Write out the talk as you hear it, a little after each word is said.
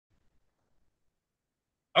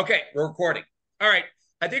Okay, we're recording. All right.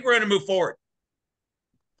 I think we're going to move forward.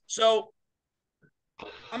 So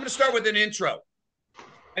I'm going to start with an intro.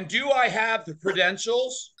 And do I have the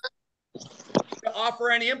credentials to offer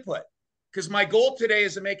any input? Because my goal today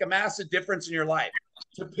is to make a massive difference in your life,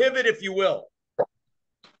 to pivot, if you will.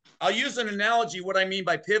 I'll use an analogy, what I mean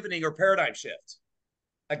by pivoting or paradigm shift.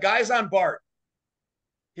 A guy's on BART.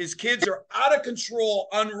 His kids are out of control,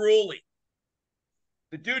 unruly.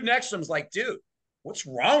 The dude next to him is like, dude, what's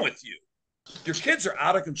wrong with you? Your kids are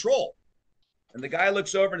out of control. And the guy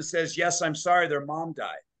looks over and says, yes, I'm sorry, their mom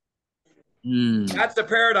died. That's the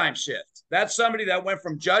paradigm shift. That's somebody that went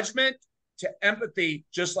from judgment to empathy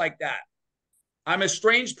just like that. I'm a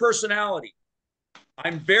strange personality.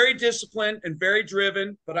 I'm very disciplined and very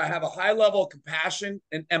driven, but I have a high level of compassion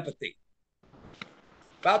and empathy.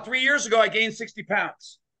 About 3 years ago, I gained 60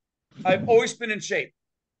 pounds. I've always been in shape.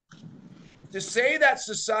 To say that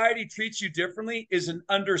society treats you differently is an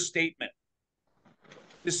understatement.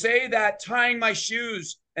 To say that tying my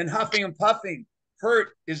shoes and huffing and puffing hurt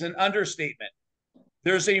is an understatement.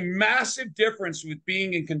 There's a massive difference with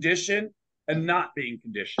being in condition and not being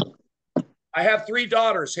conditioned. I have 3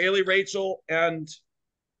 daughters, Haley, Rachel, and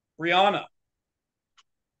Brianna.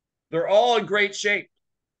 They're all in great shape.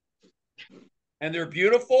 And they're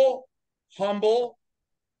beautiful, humble,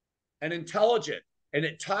 and intelligent. And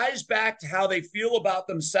it ties back to how they feel about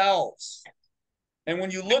themselves. And when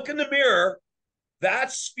you look in the mirror,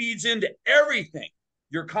 that feeds into everything,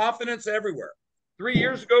 your confidence everywhere. 3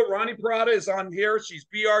 years ago, Ronnie Parada is on here. She's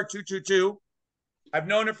BR222. I've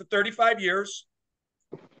known her for 35 years.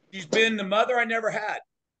 She's been the mother I never had.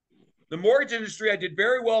 The mortgage industry, I did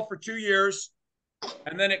very well for 2 years,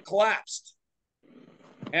 and then it collapsed.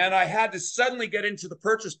 And I had to suddenly get into the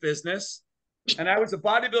purchase business. And I was a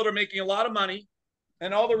bodybuilder making a lot of money,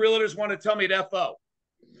 and all the realtors wanted to tell me to FO.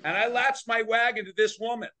 And I latched my wagon to this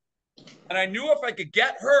woman. And I knew if I could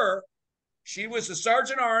get her, she was the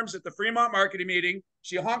sergeant arms at the Fremont marketing meeting.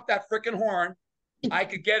 She honked that freaking horn. I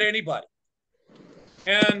could get anybody.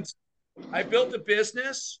 And I built a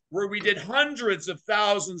business where we did hundreds of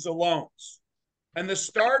thousands of loans. And the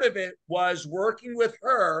start of it was working with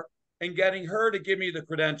her and getting her to give me the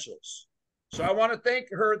credentials. So I want to thank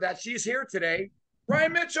her that she's here today.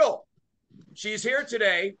 Brian Mitchell, she's here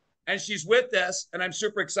today and she's with us, and I'm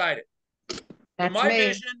super excited. That's my me.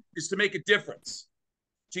 vision is to make a difference,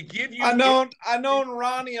 to give you. I known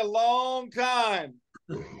Ronnie a long time.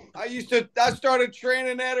 I started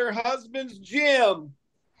training at her husband's gym.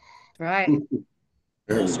 Right.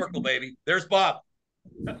 Full circle, baby. There's Bob.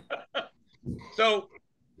 So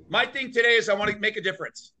my thing today is I want to make a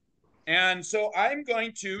difference. And so I'm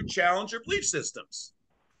going to challenge your belief systems,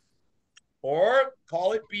 or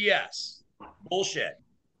call it BS, bullshit.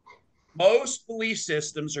 Most belief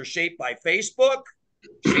systems are shaped by Facebook,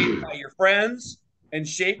 shaped by your friends, and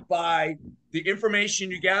shaped by the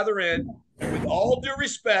information you gather in. And with all due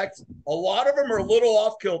respect, a lot of them are a little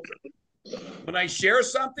off kilter. When I share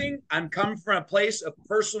something, I'm coming from a place of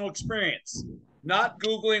personal experience, not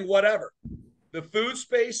Googling whatever. The food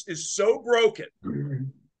space is so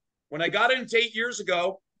broken. When I got into 8 years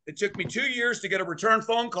ago, it took me 2 years to get a return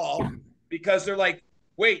phone call because they're like,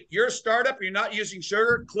 wait, you're a startup, you're not using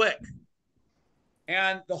sugar? Click.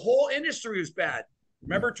 And the whole industry was bad.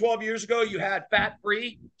 Remember 12 years ago, you had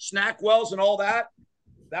fat-free, SnackWells and all that?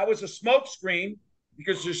 That was a smoke screen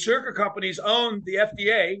because the sugar companies owned the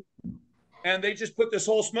FDA, and they just put this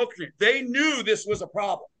whole smoke screen. They knew this was a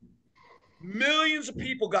problem. Millions of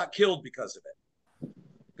people got killed because of it.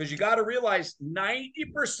 Because you got to realize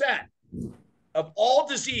 90% of all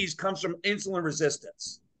disease comes from insulin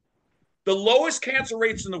resistance. The lowest cancer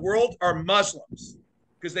rates in the world are Muslims,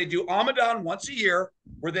 because they do Ramadan once a year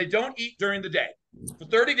where they don't eat during the day. For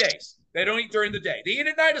 30 days, they don't eat during the day. They eat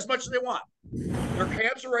at night as much as they want. Their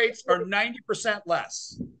cancer rates are 90%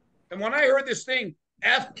 less. And when I heard this thing,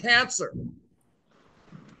 F cancer,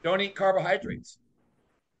 don't eat carbohydrates.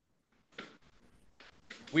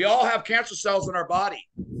 We all have cancer cells in our body.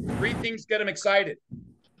 3 things get them excited.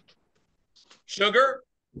 Sugar,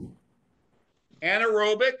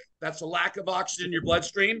 anaerobic, that's a lack of oxygen in your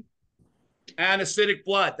bloodstream, and acidic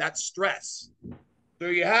blood, that's stress. So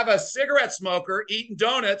you have a cigarette smoker eating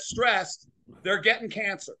donuts, stressed, they're getting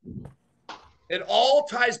cancer. It all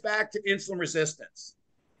ties back to insulin resistance.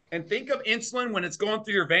 And think of insulin when it's going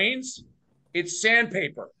through your veins, it's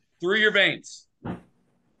sandpaper through your veins.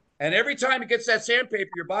 And every time it gets that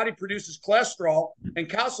sandpaper, your body produces cholesterol and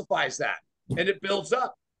calcifies that, and it builds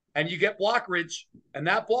up, and you get blockage, and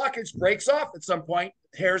that blockage breaks off at some point,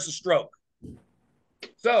 tears a stroke.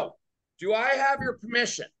 So do I have your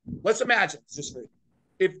permission? Let's imagine, just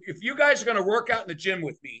if you guys are going to work out in the gym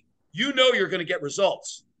with me, you know you're going to get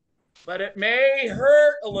results, but it may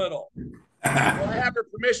hurt a little. Well, I have your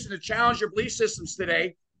permission to challenge your belief systems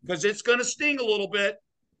today because it's going to sting a little bit.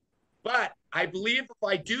 But I believe if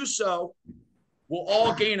I do so, we'll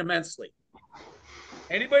all gain immensely.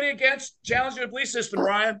 Anybody against challenging the belief system,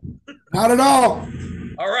 Ryan? Not at all.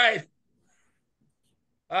 All right.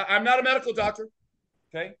 I'm not a medical doctor.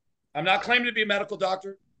 Okay. I'm not claiming to be a medical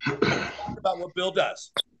doctor. I'm talking about what Bill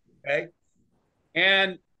does. Okay.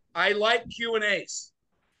 And I like Q&As.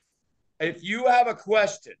 If you have a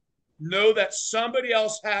question, know that somebody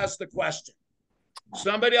else has the question.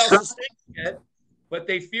 Somebody else is thinking it, but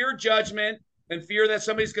they fear judgment and fear that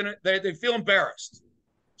somebody's going to, they feel embarrassed.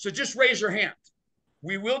 So just raise your hand.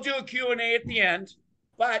 We will do a Q&A at the end,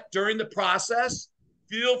 but during the process,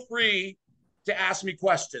 feel free to ask me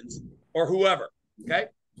questions or whoever, okay?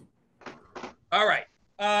 All right.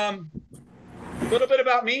 A little bit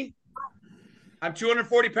about me. I'm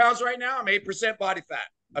 240 pounds right now. I'm 8% body fat.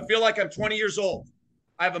 I feel like I'm 20 years old.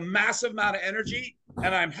 I have a massive amount of energy,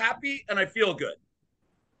 and I'm happy, and I feel good.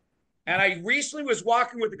 And I recently was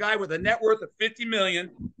walking with a guy with a net worth of 50 million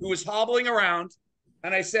who was hobbling around,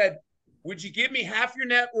 and I said, would you give me half your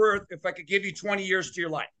net worth if I could give you 20 years to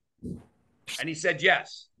your life? And he said,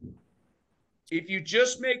 yes. If you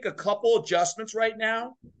just make a couple adjustments right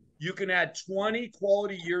now, you can add 20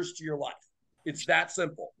 quality years to your life. It's that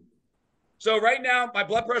simple. So right now, my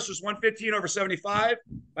blood pressure is 115 over 75.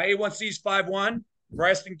 My A1C is 5.1.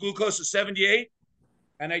 Resting glucose is 78.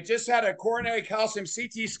 And I just had a coronary calcium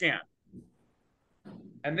CT scan.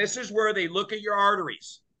 And this is where they look at your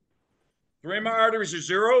arteries. 3 of my arteries are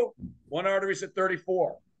 0. 1 artery is at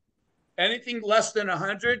 34. Anything less than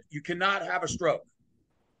 100, you cannot have a stroke.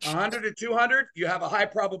 100 to 200, you have a high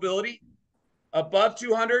probability. Above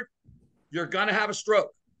 200, you're going to have a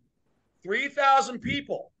stroke. 3,000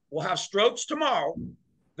 people will have strokes tomorrow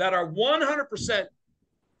that are 100%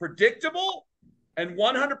 predictable and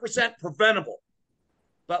 100% preventable.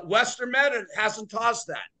 But Western medicine hasn't taught us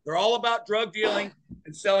that. They're all about drug dealing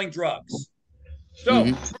and selling drugs.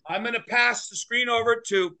 So I'm going to pass the screen over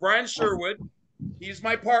to Brian Sherwood. He's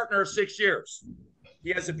my partner of 6 years.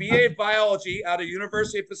 He has a BA of biology out of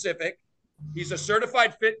University of Pacific. He's a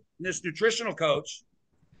certified fitness nutritional coach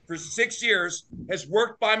for 6 years, has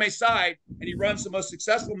worked by my side, and he runs the most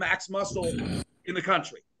successful max muscle in the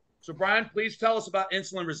country. So Brian, please tell us about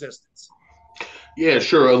insulin resistance. Yeah,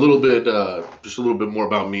 sure. A little bit, just a little bit more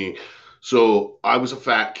about me. So I was a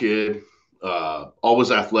fat kid, always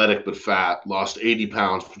athletic, but fat, lost 80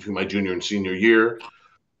 pounds between my junior and senior year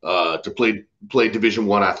to play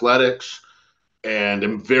Division I athletics. And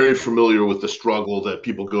I'm very familiar with the struggle that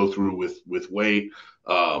people go through with weight.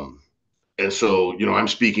 And so, you know, I'm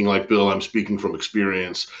speaking like Bill, I'm speaking from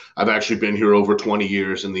experience. I've actually been here over 20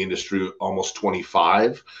 years in the industry, almost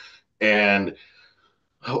 25. And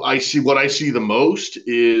what I see the most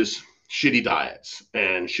is shitty diets,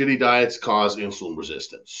 and shitty diets cause insulin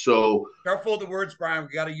resistance. So careful of the words, Brian.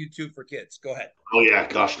 We got a YouTube for kids. Go ahead. Oh yeah.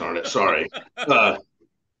 Gosh darn it. Sorry.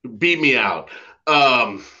 Beat me out.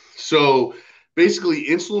 So basically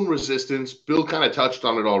insulin resistance, Bill kind of touched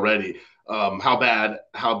on it already. How bad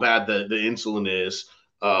the insulin is,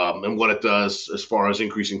 and what it does as far as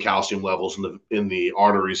increasing calcium levels in the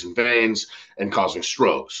arteries and veins and causing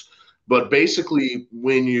strokes. But basically,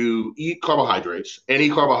 when you eat carbohydrates, any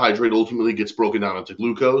carbohydrate ultimately gets broken down into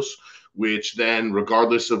glucose, which then,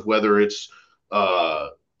 regardless of whether it's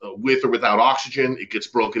with or without oxygen, it gets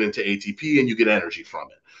broken into ATP and you get energy from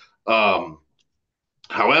it.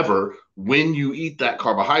 However, when you eat that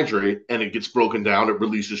carbohydrate and it gets broken down, it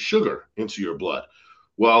releases sugar into your blood.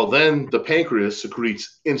 Well, then the pancreas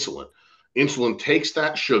secretes insulin. Insulin takes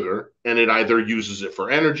that sugar and it either uses it for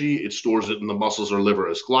energy, it stores it in the muscles or liver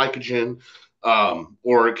as glycogen,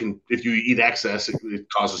 or it can, if you eat excess, it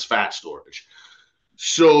causes fat storage.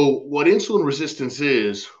 So what insulin resistance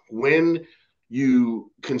is, when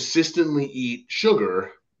you consistently eat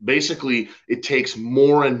sugar, basically it takes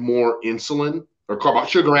more and more insulin, or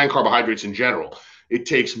sugar and carbohydrates in general. It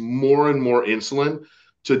takes more and more insulin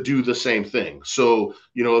to do the same thing. So,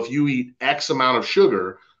 you know, if you eat X amount of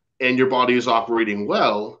sugar and your body is operating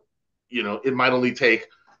well, you know, it might only take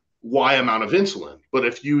Y amount of insulin. But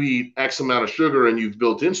if you eat X amount of sugar and you've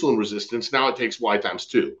built insulin resistance, now it takes Y times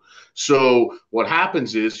 2. So what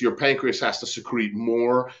happens is your pancreas has to secrete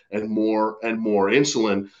more and more and more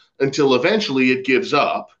insulin until eventually it gives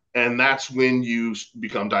up. And that's when you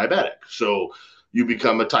become diabetic. So you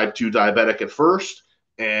become a type 2 diabetic at first.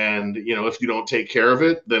 And, you know, if you don't take care of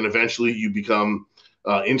it, then eventually you become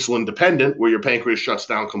insulin dependent, where your pancreas shuts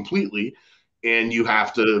down completely. and you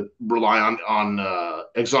have to rely on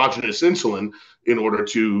exogenous insulin in order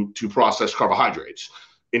to process carbohydrates.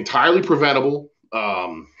 Entirely preventable.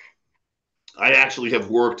 I actually have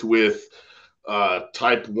worked with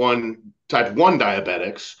type 1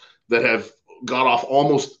 diabetics that have got off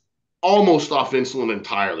almost off insulin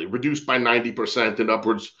entirely, reduced by 90% in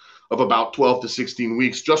upwards of about 12 to 16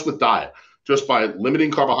 weeks just with diet, just by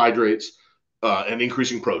limiting carbohydrates and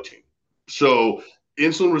increasing protein. So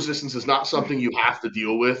insulin resistance is not something you have to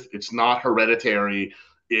deal with. It's not hereditary.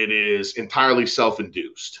 It is entirely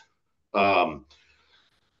self-induced. Um,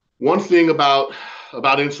 One thing about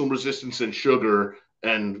insulin resistance and sugar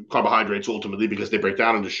and carbohydrates ultimately, because they break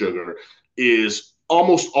down into sugar, is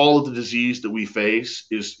almost all of the disease that we face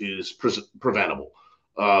is preventable,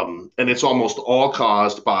 and it's almost all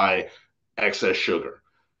caused by excess sugar.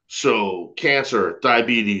 So cancer,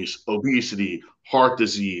 diabetes, obesity, heart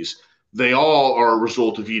disease, they all are a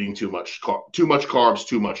result of eating too much carbs,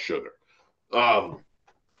 too much sugar. Um,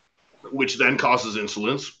 which then causes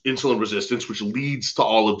insulin resistance, which leads to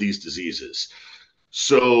all of these diseases.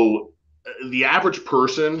 So the average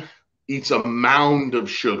person eats a mound of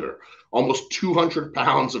sugar, almost 200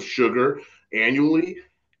 pounds of sugar annually,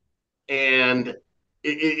 and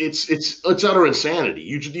it's utter insanity.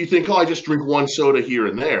 You think, oh, I just drink one soda here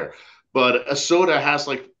and there, but a soda has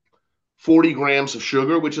like 40 grams of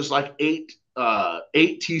sugar, which is like eight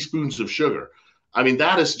teaspoons of sugar. I mean,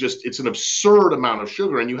 that is just, it's an absurd amount of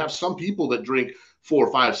sugar. And you have some people that drink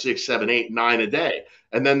 4, 5, 6, 7, 8, 9 a day.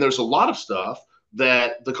 And then there's a lot of stuff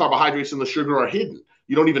that the carbohydrates and the sugar are hidden.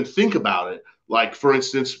 You don't even think about it. Like, for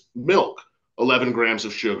instance, milk, 11 grams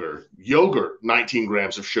of sugar, yogurt, 19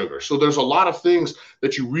 grams of sugar. So there's a lot of things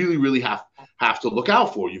that you really have to look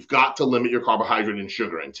out for. You've got to limit your carbohydrate and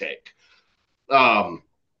sugar intake.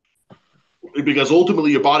 Because ultimately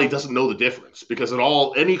your body doesn't know the difference, because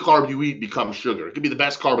any carb you eat becomes sugar. It could be the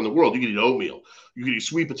best carb in the world. You could eat oatmeal, you could eat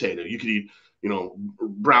sweet potato, you could eat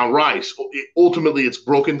brown rice. Ultimately it's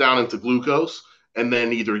broken down into glucose and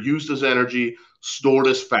then either used as energy, stored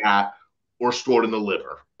as fat, or stored in the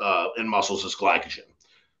liver and muscles as glycogen.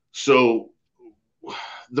 So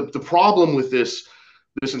the problem with this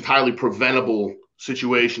entirely preventable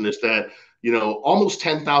situation is that almost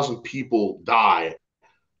 10,000 people die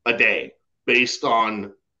a day based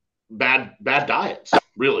on bad diets,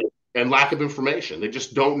 really, and lack of information. They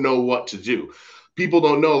just don't know what to do. People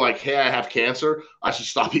don't know, like, hey, I have cancer, I should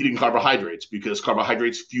stop eating carbohydrates because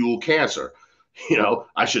carbohydrates fuel cancer.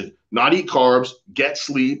 I should not eat carbs, get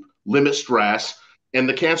sleep, limit stress, and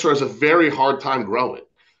the cancer has a very hard time growing.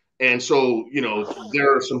 And so,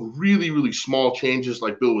 there are some really small changes,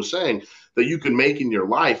 like Bill was saying, that you can make in your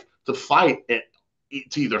life to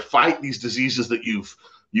either fight these diseases that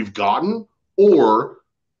you've gotten, or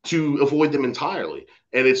to avoid them entirely.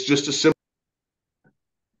 And it's just a simple.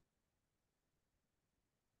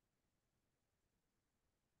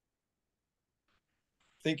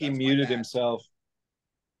 I think he muted himself.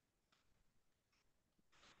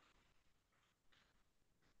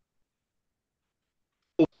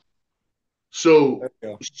 So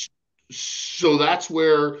that's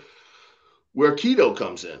where keto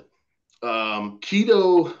comes in.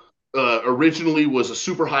 Keto originally was a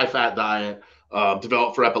super high fat diet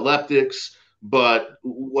developed for epileptics, but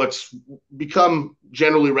what's become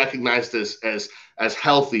generally recognized as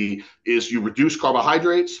healthy is you reduce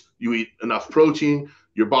carbohydrates, you eat enough protein,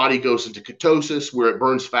 your body goes into ketosis where it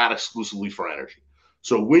burns fat exclusively for energy.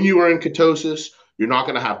 So when you are in ketosis, you're not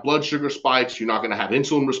going to have blood sugar spikes, you're not going to have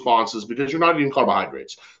insulin responses because you're not eating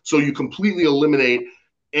carbohydrates. So you completely eliminate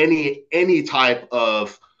any type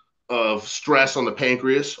of stress on the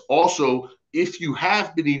pancreas. Also, if you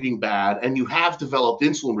have been eating bad and you have developed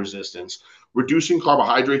insulin resistance, reducing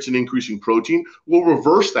carbohydrates and increasing protein will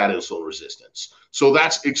reverse that insulin resistance. So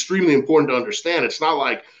that's extremely important to understand. It's not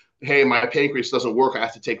like, hey, my pancreas doesn't work, I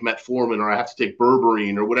have to take metformin or I have to take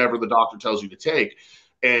berberine or whatever the doctor tells you to take,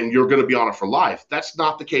 and you're going to be on it for life. That's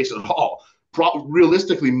not the case at all.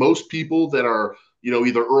 Realistically, most people that are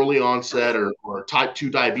either early onset or type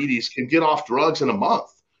 2 diabetes can get off drugs in a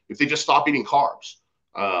month if they just stop eating carbs.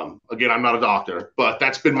 Again, I'm not a doctor, but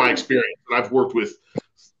that's been my experience. And I've worked with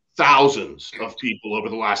thousands of people over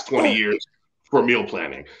the last 20 years for meal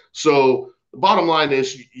planning. So the bottom line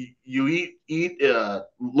is you eat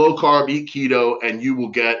low carb, eat keto, and you will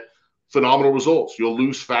get phenomenal results. You'll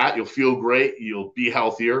lose fat, you'll feel great, you'll be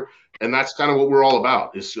healthier. And that's kind of what we're all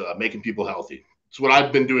about, is making people healthy. It's what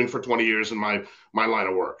I've been doing for 20 years in my line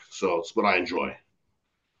of work. So it's what I enjoy.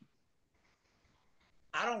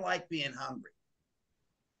 I don't like being hungry.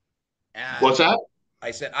 And What's that?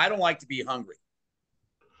 I said, I don't like to be hungry.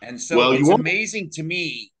 And so Well, it's amazing to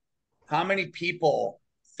me how many people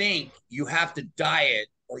think you have to diet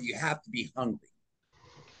or you have to be hungry.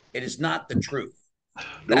 It is not the truth.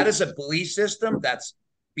 That is a belief system that's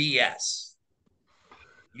BS.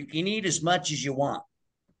 You can eat as much as you want.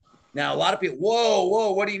 Now, a lot of people,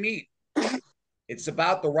 whoa, what do you mean? It's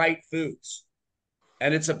about the right foods.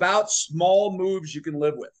 And it's about small moves you can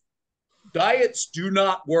live with. Diets do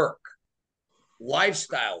not work.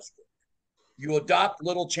 Lifestyles work. You adopt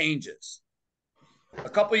little changes. A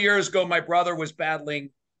couple of years ago, my brother was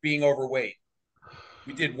battling being overweight.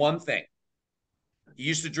 We did one thing. He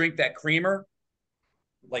used to drink that creamer,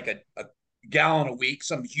 like a gallon a week,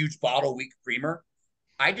 some huge bottle a week creamer.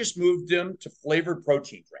 I just moved him to flavored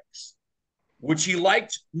protein drinks, which he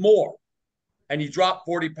liked more. And he dropped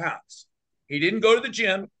 40 pounds. He didn't go to the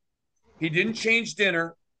gym. He didn't change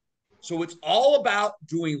dinner. So it's all about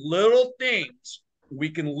doing little things we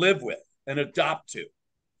can live with and adopt to.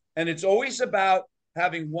 And it's always about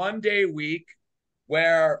having one day a week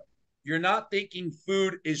where you're not thinking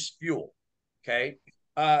food is fuel. Okay.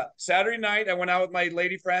 Saturday night, I went out with my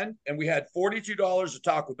lady friend and we had $42 at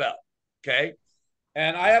Taco Bell. Okay.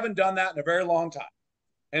 And I haven't done that in a very long time.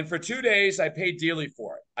 And for 2 days, I paid dearly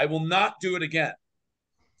for it. I will not do it again.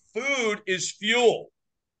 Food is fuel.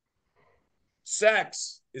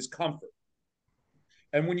 Sex is comfort.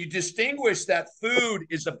 And when you distinguish that food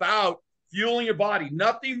is about fueling your body,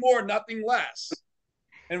 nothing more, nothing less,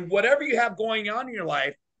 and whatever you have going on in your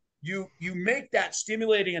life, you make that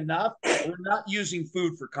stimulating enough. We're not using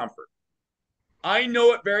food for comfort. I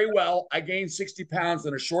know it very well. I gained 60 pounds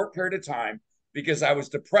in a short period of time because I was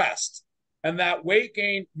depressed. And that weight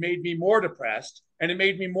gain made me more depressed, and it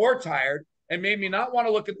made me more tired, and made me not want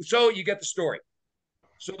to look at. So you get the story.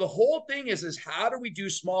 So the whole thing is how do we do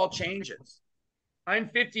small changes? I'm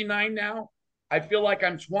 59 now. I feel like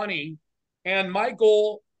I'm 20. And my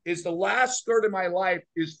goal is the last third of my life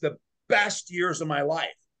is the best years of my life.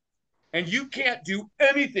 And you can't do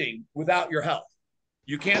anything without your health.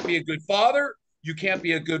 You can't be a good father. You can't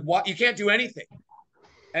be a good wife. You can't do anything.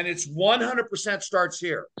 And it's 100% starts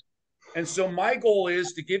here. And so my goal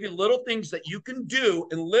is to give you little things that you can do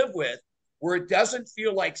and live with where it doesn't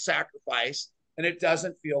feel like sacrifice and it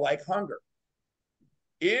doesn't feel like hunger.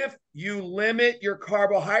 If you limit your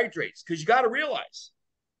carbohydrates, because you got to realize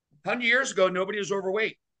 100 years ago, nobody was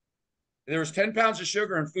overweight. There was 10 pounds of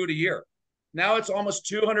sugar in food a year. Now it's almost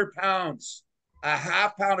 200 pounds, a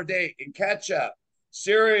half pound a day in ketchup,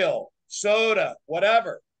 cereal, soda,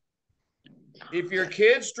 whatever. If your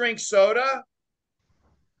kids drink soda,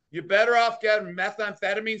 you're better off getting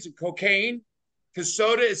methamphetamines and cocaine because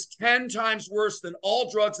soda is 10 times worse than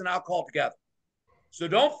all drugs and alcohol together. So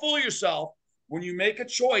don't fool yourself when you make a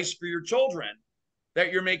choice for your children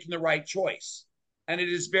that you're making the right choice. And it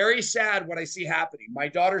is very sad what I see happening. My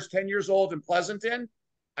daughter's 10 years old in Pleasanton.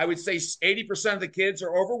 I would say 80% of the kids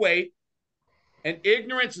are overweight, and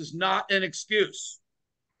ignorance is not an excuse.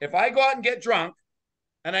 If I go out and get drunk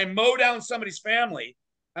and I mow down somebody's family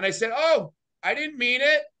and I say, oh, I didn't mean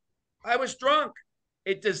it, I was drunk,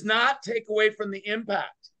 it does not take away from the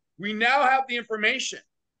impact. We now have the information.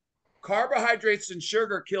 Carbohydrates and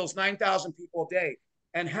sugar kills 9,000 people a day,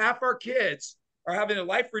 and half our kids are having their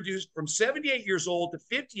life reduced from 78 years old to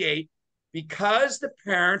 58 because the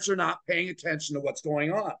parents are not paying attention to what's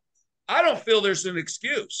going on. I don't feel there's an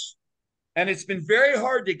excuse. And it's been very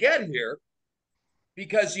hard to get here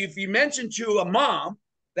because if you mention to a mom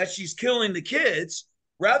that she's killing the kids,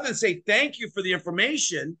 rather than say thank you for the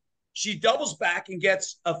information, she doubles back and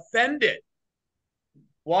gets offended.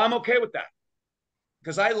 Well, I'm okay with that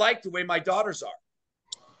because I like the way my daughters are.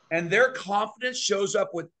 And their confidence shows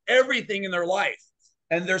up with everything in their life.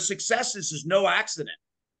 And their successes is no accident.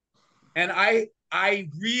 And I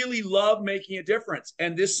really love making a difference.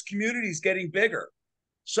 And this community is getting bigger.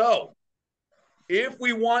 So if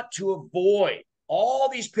we want to avoid all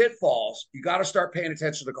these pitfalls, you got to start paying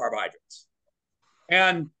attention to carbohydrates.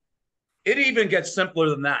 And it even gets simpler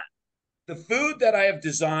than that. The food that I have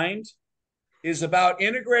designed is about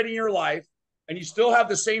integrating your life, and you still have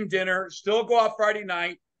the same dinner, still go out Friday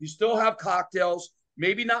night, you still have cocktails,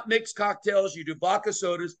 maybe not mixed cocktails, you do vodka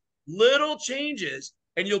sodas, little changes,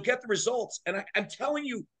 and you'll get the results. And I'm telling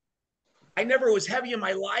you, I never was heavy in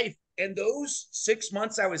my life. And those 6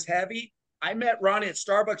 months I was heavy, I met Ronnie at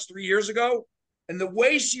Starbucks 3 years ago, and the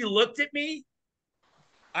way she looked at me,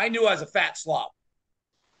 I knew I was a fat slob.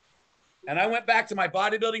 And I went back to my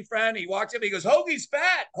bodybuilding friend. He walked up, he goes, Hoagie's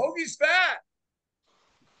fat, Hoagie's fat.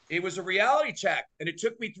 It was a reality check. And it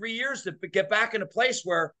took me 3 years to get back in a place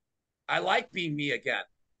where I like being me again.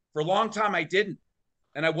 For a long time, I didn't.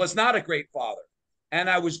 And I was not a great father. And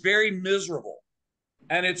I was very miserable.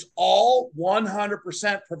 And it's all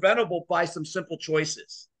 100% preventable by some simple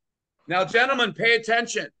choices. Now, gentlemen, pay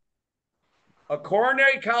attention. A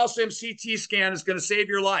coronary calcium CT scan is going to save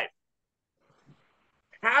your life.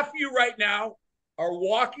 Half of you right now are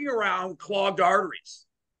walking around with clogged arteries.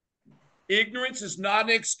 Ignorance is not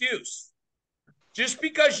an excuse. Just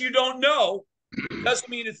because you don't know doesn't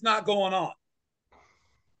mean it's not going on.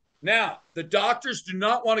 Now, the doctors do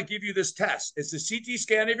not want to give you this test. It's a CT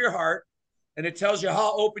scan of your heart, and it tells you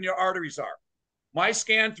how open your arteries are. My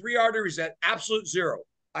scan, 3 arteries at absolute 0.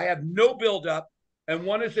 I have no buildup, and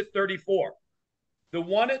one is at 34. The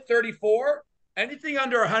one at 34, anything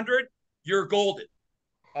under 100, you're golden.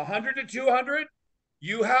 100 to 200,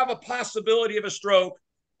 you have a possibility of a stroke.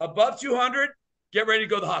 Above 200, get ready to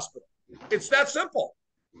go to the hospital. It's that simple.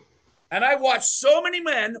 And I watch so many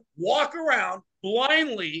men walk around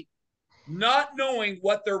blindly, not knowing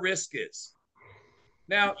what their risk is.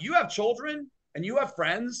 Now, you have children and you have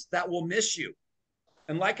friends that will miss you.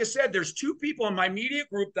 And like I said, there's 2 people in my media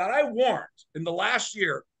group that I warned in the last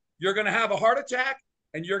year, you're going to have a heart attack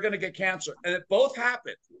and you're going to get cancer. And it both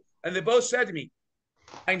happened. And they both said to me,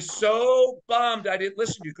 I'm so bummed I didn't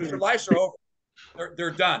listen to you because their lives are over.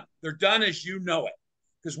 They're done. They're done as you know it.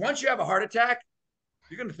 Because once you have a heart attack,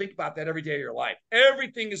 you're going to think about that every day of your life.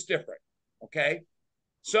 Everything is different. Okay.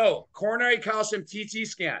 So coronary calcium TT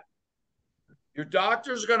scan, your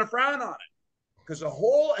doctors are going to frown on it because the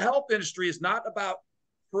whole health industry is not about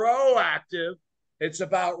proactive. It's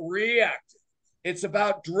about reactive. It's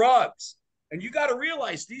about drugs. And you got to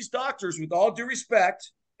realize these doctors, with all due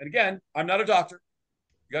respect, and again, I'm not a doctor.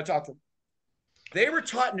 You got to talk to them. They were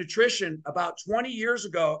taught nutrition about 20 years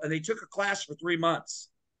ago, and they took a class for 3 months.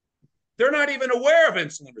 They're not even aware of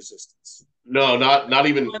insulin resistance. No, not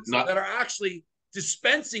even that are actually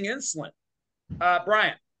dispensing insulin.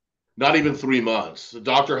 Brian. Not even 3 months. The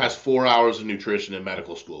doctor has 4 hours of nutrition in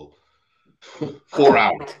medical school. 4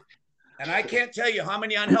 hours. And I can't tell you how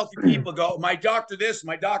many unhealthy people go, my doctor this,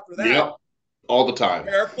 my doctor that. Yep. All the time.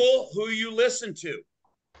 Careful who you listen to.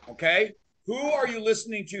 Okay? Who are you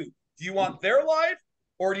listening to? Do you want their life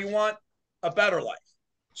or do you want a better life?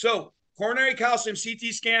 So coronary calcium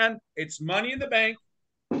CT scan, it's money in the bank.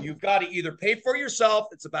 You've got to either pay for yourself,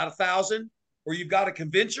 it's about $1,000, or you've got to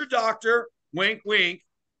convince your doctor, wink, wink,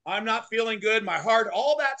 I'm not feeling good, my heart,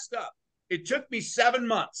 all that stuff. It took me 7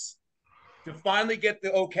 months to finally get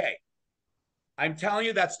the okay. I'm telling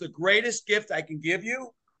you, that's the greatest gift I can give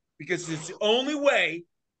you because it's the only way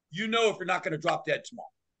you know if you're not going to drop dead tomorrow.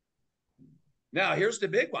 Now, here's the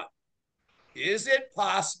big one. Is it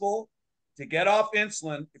possible to get off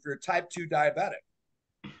insulin if you're a type 2 diabetic?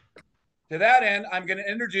 To that end, I'm going to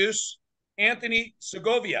introduce Anthony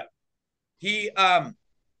Segovia. He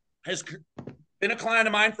has been a client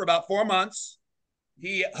of mine for about 4 months.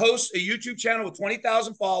 He hosts a YouTube channel with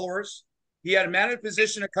 20,000 followers. He had a managed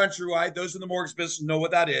position at Countrywide. Those in the mortgage business know what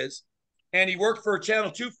that is. And he worked for Channel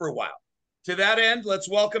 2 for a while. To that end, let's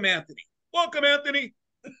welcome Anthony. Welcome, Anthony.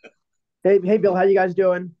 Hey, Bill, how you guys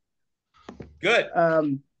doing? Good.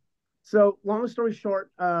 So long story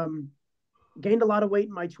short, gained a lot of weight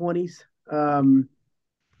in my 20s.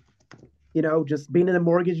 Just being in the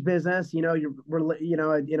mortgage business, we're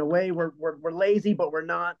in a way we're lazy, but we're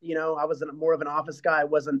not, I was more of an office guy. I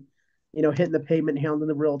wasn't, hitting the pavement, handling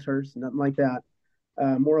the realtors, nothing like that.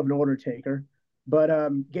 More of an order taker, but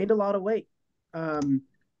gained a lot of weight.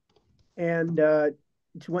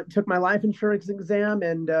 Took my life insurance exam,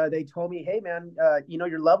 and they told me, hey, man,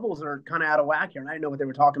 your levels are kind of out of whack here. And I didn't know what they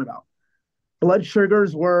were talking about. Blood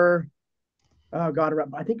sugars were, oh, God,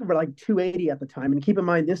 I think we were like 280 at the time. And keep in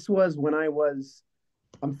mind, this was when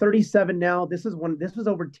I'm 37 now. This was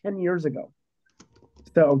over 10 years ago.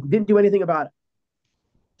 So didn't do anything about it.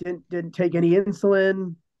 Didn't take any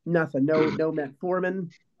insulin, nothing, no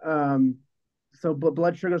metformin. So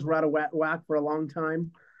blood sugars were out of whack for a long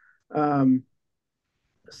time.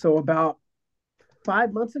 So about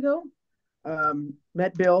 5 months ago,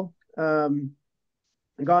 met Bill, and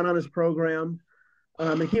gone on his program.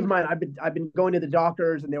 And keep in mind, I've been going to the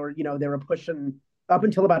doctors, and they were pushing up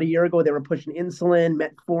until about a year ago. They were pushing insulin,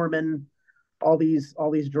 metformin, all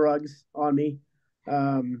these drugs on me.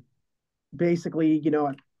 Basically,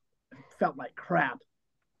 I felt like crap.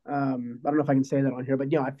 I don't know if I can say that on here,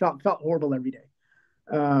 but I felt horrible every day.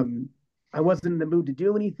 I wasn't in the mood to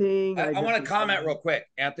do anything. I want to comment real quick,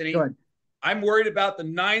 Anthony. Go ahead. I'm worried about the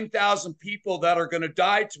 9,000 people that are going to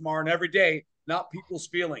die tomorrow and every day, not people's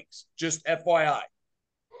feelings. Just FYI.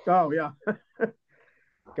 Oh, yeah.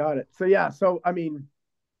 Got it. So, yeah. So, I mean,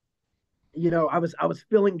 I was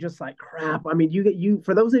feeling just like crap. I mean,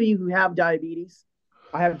 for those of you who have diabetes,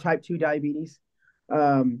 I have type 2 diabetes.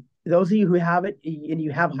 those of you who have it and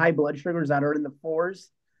you have high blood sugars that are in the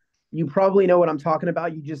fours, you probably know what I'm talking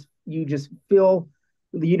about. You just feel,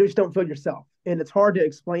 you just don't feel yourself, and it's hard to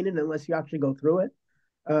explain it unless you actually go through it.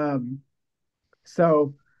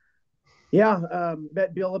 So yeah,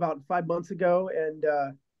 met Bill about 5 months ago, and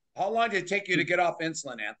How long did it take you to get off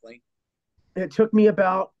insulin, Anthony? it took me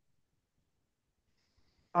about,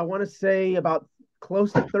 I want to say, about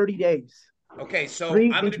close to 30 days. Okay, so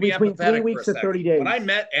Three, I'm going to be between empathetic 3 weeks for a to second. 30 days. When I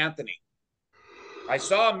met Anthony, I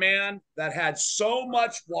saw a man that had so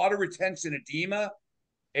much water retention edema.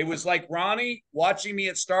 It was like Ronnie watching me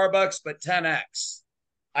at Starbucks, but 10x.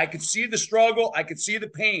 I could see the struggle. I could see the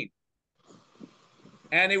pain.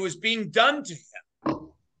 And it was being done to him.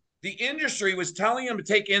 The industry was telling him to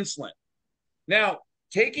take insulin. Now,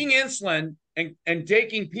 taking insulin and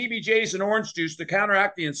taking PBJs and orange juice to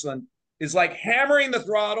counteract the insulin is like hammering the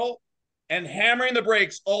throttle and hammering the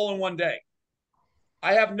brakes all in one day.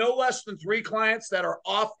 I have no less than 3 clients that are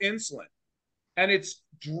off insulin, and it's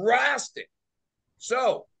drastic.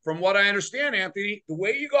 So, from what I understand, Anthony, the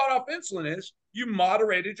way you got off insulin is you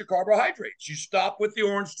moderated your carbohydrates. You stopped with the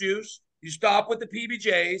orange juice, you stopped with the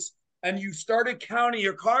PBJs, and you started counting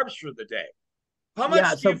your carbs for the day. How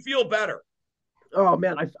much do you feel better? Oh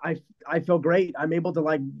man, I feel great. I'm able to,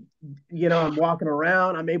 like, I'm walking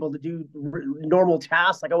around. I'm able to do normal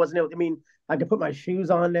tasks like I wasn't able. I mean, I can put my shoes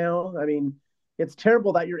on now. I mean, it's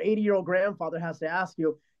terrible that your 80-year-old grandfather has to ask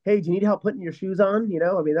you, "Hey, do you need help putting your shoes on?"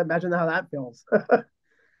 I mean, imagine how that feels.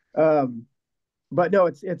 But no,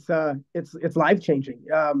 it's life changing.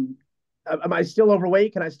 Am I still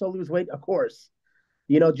overweight? Can I still lose weight? Of course.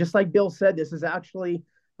 Just like Bill said, this is actually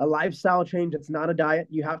a lifestyle change. It's not a diet.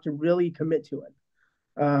 You have to really commit to it.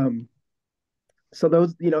 So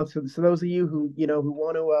those, so those of you who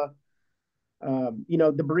want to,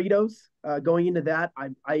 the burritos, going into that,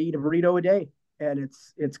 I eat a burrito a day, and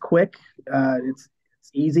it's quick. It's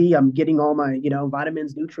easy. I'm getting all my,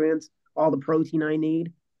 vitamins, nutrients, all the protein I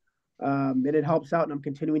need. And it helps out, and I'm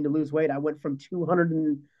continuing to lose weight. I went from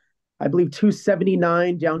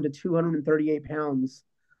 279 down to 238 pounds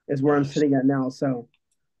is where I'm sitting at now. So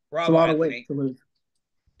Bravo, it's a lot Anthony. of weight to lose.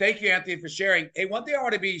 Thank you, Anthony, for sharing. Hey, one thing I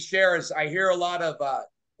want to share is I hear a lot of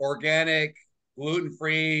organic,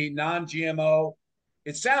 gluten-free, non-GMO.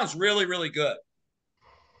 It sounds really, really good,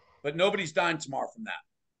 but nobody's dying tomorrow from that.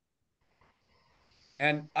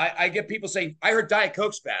 And I get people saying, I heard Diet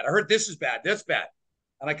Coke's bad. I heard this is bad, that's bad.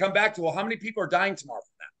 And I come back to, well, how many people are dying tomorrow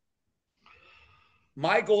from that?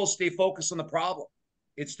 My goal is to stay focused on the problem.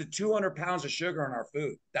 It's the 200 pounds of sugar in our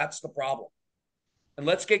food. That's the problem. And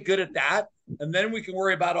let's get good at that. And then we can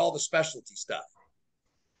worry about all the specialty stuff.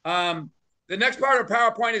 The next part of the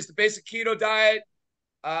PowerPoint is the basic keto diet,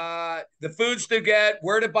 the foods to get,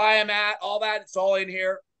 where to buy them at, all that. It's all in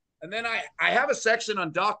here. And then I have a section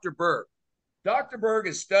on Dr. Berg. Dr. Berg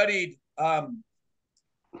has studied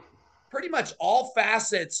pretty much all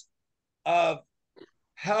facets of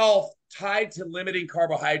health tied to limiting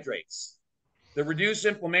carbohydrates, the reduced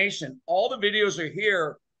inflammation. All the videos are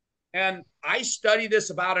here. And I study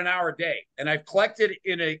this about an hour a day. And I've collected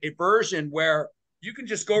in a version where you can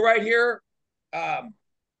just go right here. I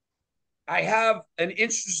have an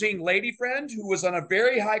interesting lady friend who was on a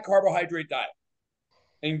very high carbohydrate diet.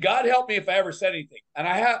 And God help me if I ever said anything. And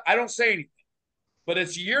I don't say anything. But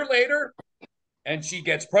it's a year later, and she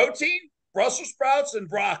gets protein, Brussels sprouts, and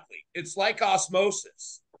broccoli. It's like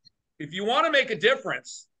osmosis. If you want to make a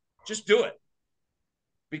difference, just do it.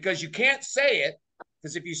 Because you can't say it.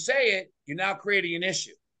 Because if you say it, you're now creating an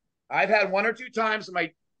issue. I've had 1 or 2 times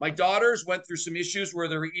my daughters went through some issues where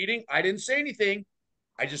they were eating. I didn't say anything.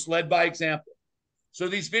 I just led by example. So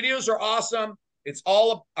these videos are awesome. It's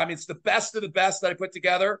it's the best of the best that I put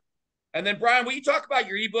together. And then, Brian, will you talk about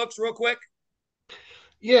your ebooks real quick?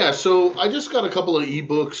 Yeah, so I just got a couple of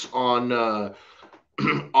ebooks on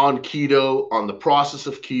on keto, on the process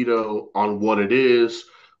of keto, on what it is,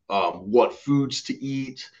 what foods to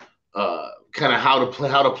eat, kind of how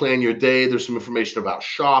to plan your day. There's some information about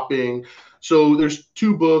shopping. So there's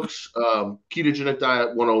 2 books, Ketogenic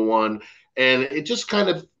Diet 101, and it just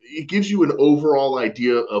it gives you an overall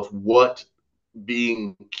idea of what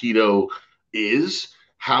being keto is,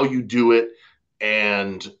 how you do it,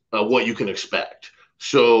 and what you can expect.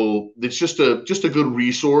 So it's just a good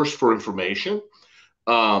resource for information.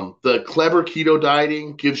 The Clever Keto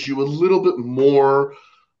Dieting gives you a little bit more.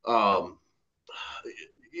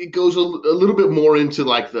 It goes a little bit more into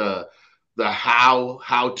like the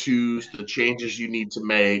how-tos, the changes you need to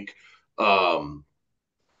make. The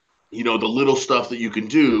little stuff that you can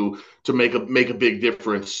do to make a big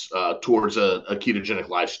difference towards a ketogenic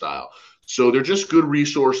lifestyle. So they're just good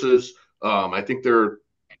resources. I think they're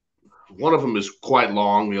one of them is quite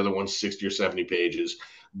long. The other one's 60 or 70 pages.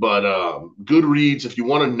 But good reads if you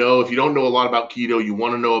want to know. If you don't know a lot about keto, you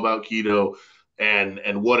want to know about keto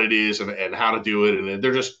and what it is and how to do it. And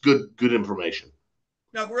they're just good information.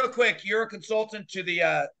 Now, real quick, you're a consultant to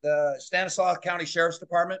the Stanislaus County Sheriff's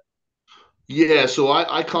Department. Yeah, so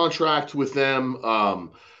I contract with them.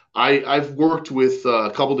 I've worked with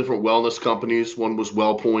a couple different wellness companies. One was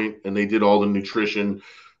WellPoint, and they did all the nutrition,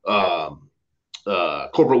 corporate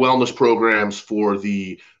wellness programs for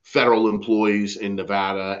the federal employees in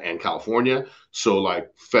Nevada and California. So like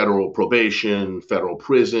federal probation, federal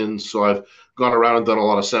prisons. So I've gone around and done a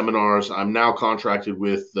lot of seminars. I'm now contracted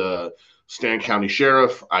with the Stan County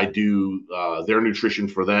Sheriff. I do their nutrition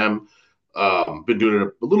for them. Been doing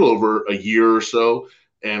it a little over a year or so,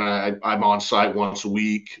 and I'm on site once a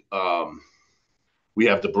week. We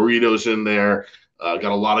have the burritos in there. Got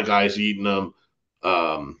a lot of guys eating them.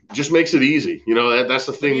 Just makes it easy. You know, that's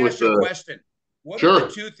the thing with the question. What are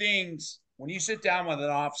the two things when you sit down with an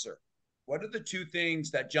officer? What are the two things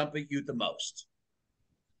that jump at you the most?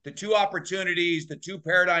 The two opportunities, the two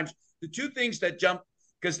paradigms, the two things that jump,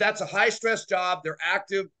 because that's a high stress job. They're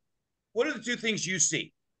active. What are the two things you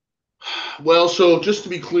see? Well, so just to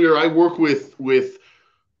be clear, I work with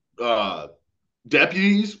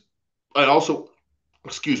deputies. I also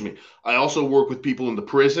work with people in the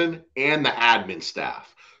prison and the admin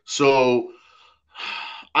staff. So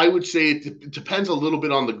I would say it depends a little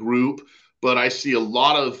bit on the group, but I see a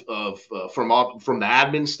lot of from the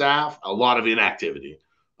admin staff, a lot of inactivity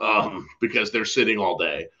because they're sitting all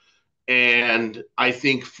day. And I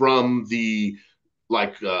think from the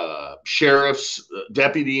sheriff's,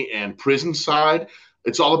 deputy, and prison side,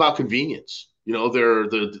 it's all about convenience. You know,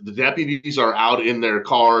 the deputies are out in their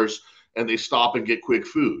cars and they stop and get quick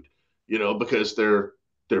food. You know, because they're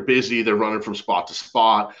busy, they're running from spot to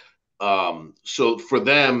spot. So for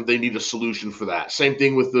them, they need a solution for that. Same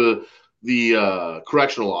thing with the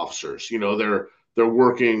correctional officers. You know, they're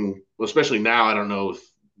working, especially now. I don't know if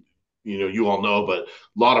you all know, but a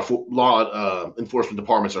lot of law enforcement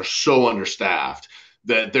departments are so understaffed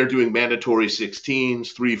that they're doing mandatory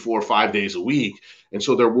 16s, 3, 4, 5 days a week. And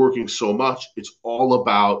so they're working so much. It's all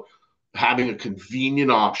about having a convenient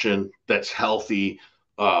option that's healthy,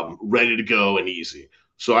 ready to go and easy.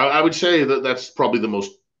 So I would say that's probably the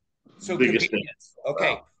most biggest thing.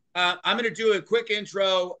 Okay. I'm going to do a quick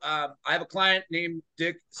intro. I have a client named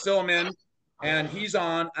Dick Silliman, and he's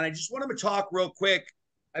on, and I just want him to talk real quick.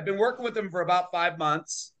 I've been working with him for about 5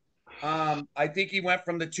 months. I think he went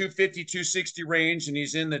from the 250, 260 range, and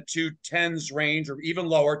he's in the 210s range or even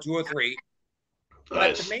lower, 203.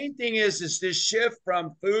 But the main thing is this shift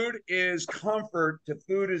from food is comfort to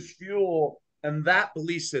food is fuel and that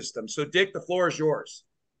belief system. So, Dick, the floor is yours.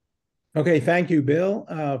 Okay, thank you, Bill,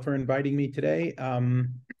 for inviting me today.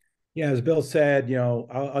 Yeah, as Bill said,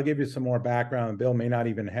 I'll give you some more background Bill may not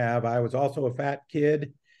even have. I was also a fat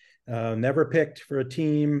kid, never picked for a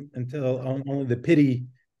team until only the pity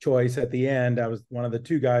choice at the end. I was one of the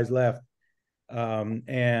two guys left.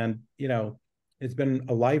 And, it's been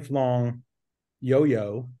a lifelong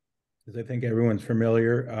yo-yo, because I think everyone's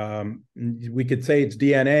familiar. We could say it's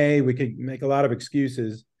DNA. We could make a lot of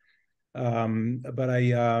excuses. But I'm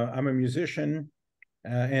a musician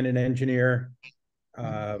and an engineer.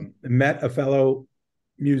 Met a fellow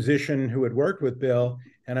musician who had worked with Bill,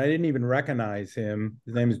 and I didn't even recognize him.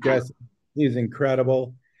 His name is Jesse. He's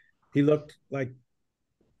incredible. He looked like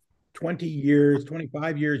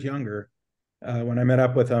 25 years younger when I met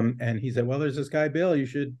up with him. And he said, well, there's this guy, Bill, you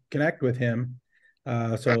should connect with him.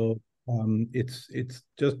 So it's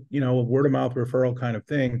just, a word of mouth referral kind of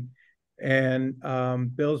thing. And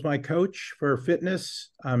Bill's my coach for fitness.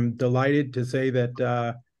 I'm delighted to say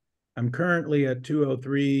that I'm currently at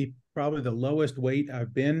 203, probably the lowest weight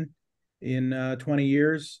I've been in 20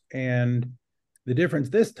 years. And the difference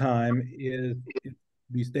this time is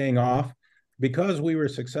be staying off because we were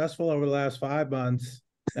successful over the last 5 months.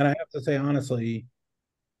 And I have to say, honestly,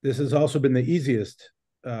 this has also been the easiest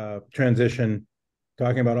transition,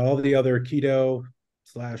 talking about all the other keto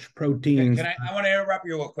 / proteins. I want to interrupt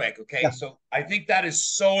you real quick. Okay. Yeah. So I think that is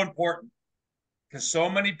so important because so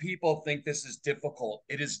many people think this is difficult.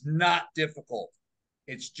 It is not difficult.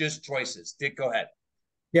 It's just choices. Dick, go ahead.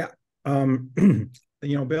 Yeah.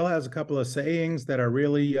 Bill has a couple of sayings that are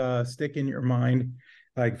really stick in your mind,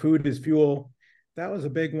 like food is fuel. That was a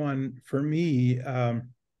big one for me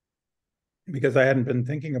because I hadn't been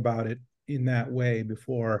thinking about it in that way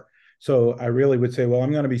before. So I really would say, well,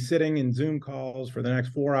 I'm going to be sitting in Zoom calls for the next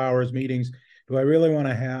 4 hours, meetings. Do I really want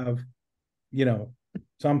to have,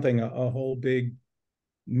 something, a whole big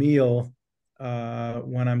meal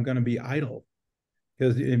when I'm going to be idle?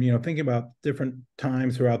 because thinking about different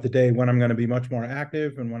times throughout the day when I'm going to be much more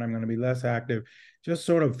active and when I'm going to be less active, just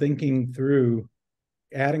sort of thinking through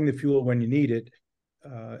adding the fuel when you need it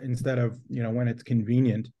instead of when it's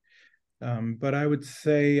convenient. But I would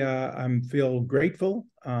say I feel grateful.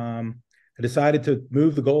 I decided to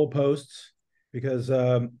move the goalposts because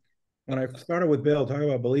when I started with Bill talking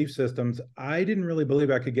about belief systems, I didn't really believe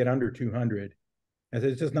I could get under 200. As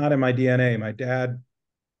it's just not in my DNA. My dad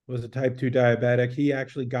was a type 2 diabetic. He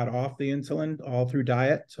actually got off the insulin all through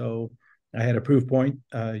diet. So I had a proof point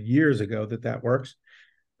years ago that works.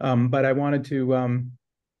 But I wanted to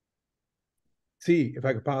see if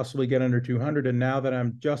I could possibly get under 200. And now that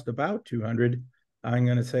I'm just about 200, I'm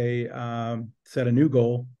going to say set a new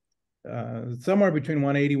goal, somewhere between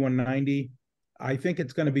 180, 190. I think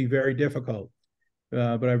it's going to be very difficult.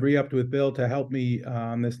 But I've re-upped with Bill to help me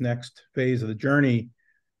on this next phase of the journey,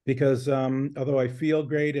 because although I feel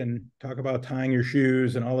great and talk about tying your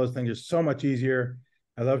shoes and all those things are so much easier.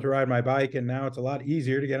 I love to ride my bike, and now it's a lot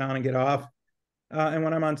easier to get on and get off. And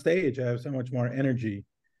when I'm on stage, I have so much more energy.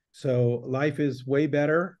 So life is way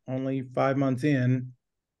better, only 5 months in.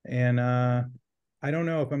 And I don't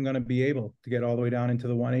know if I'm going to be able to get all the way down into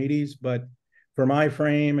the 180s, but for my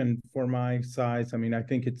frame and for my size, I mean, I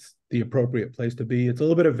think it's the appropriate place to be. It's a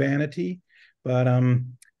little bit of vanity, but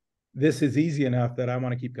this is easy enough that I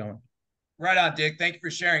want to keep going. Right on, Dick. Thank you for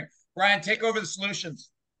sharing. Brian, take over the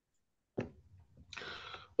solutions.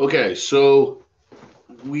 Okay, so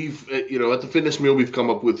we've, at the fitness meal, we've come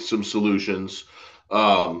up with some solutions.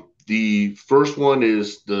 The first one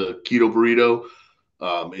is the keto burrito.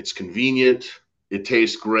 It's convenient. It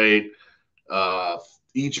tastes great.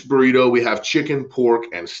 Each burrito, we have chicken, pork,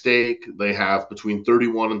 and steak. They have between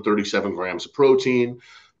 31 and 37 grams of protein,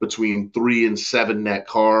 between 3 and 7 net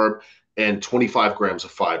carb, and 25 grams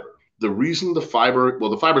of fiber. The reason the fiber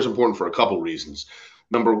is important for a couple reasons.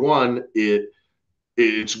 Number one,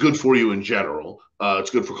 it's good for you in general.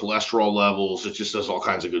 It's good for cholesterol levels. It just does all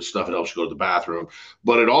kinds of good stuff. It helps you go to the bathroom,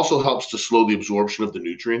 but it also helps to slow the absorption of the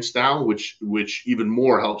nutrients down, which even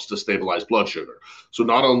more helps to stabilize blood sugar. So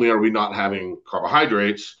not only are we not having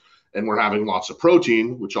carbohydrates and we're having lots of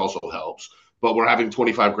protein, which also helps, but we're having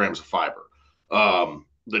 25 grams of fiber.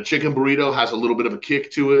 The chicken burrito has a little bit of a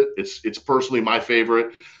kick to it. It's personally my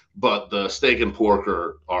favorite, but the steak and pork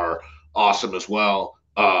are awesome as well.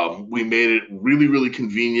 We made it really, really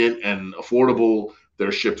convenient and affordable.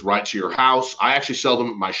 They're shipped right to your house. I actually sell them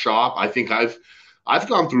at my shop. I think I've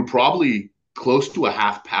gone through probably close to a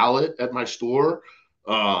half pallet at my store.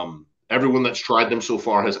 Everyone that's tried them so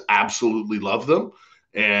far has absolutely loved them.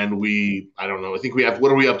 And I don't know, I think we have,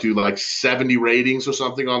 what are we up to? Like 70 ratings or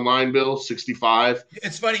something online, Bill? 65?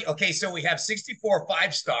 It's funny. Okay, so we have 64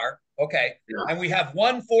 5-star. Okay. Yeah. And we have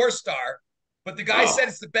 1 4-star. But the guy said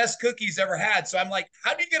it's the best cookie he's ever had. So I'm like,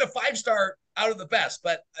 how do you get a 5-star out of the best?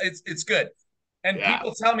 But it's good. And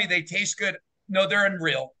people tell me they taste good. No, they're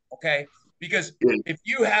unreal. Okay. Because if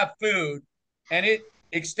you have food and it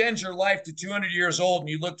extends your life to 200 years old and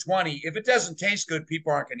you look 20, if it doesn't taste good,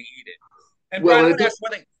 people aren't going to eat it. And Brian, I want to ask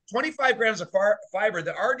one thing. 25 grams of fiber,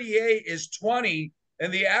 the RDA is 20,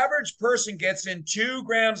 and the average person gets in 2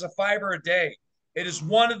 grams of fiber a day. It is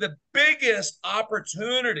one of the biggest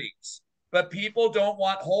opportunities, but people don't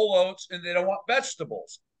want whole oats and they don't want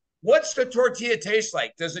vegetables. What's the tortilla taste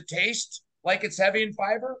like? Does it taste like it's heavy in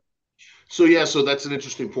fiber? So that's an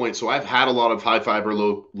interesting point. So I've had a lot of high fiber,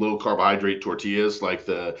 low carbohydrate tortillas, like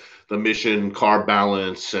the Mission Carb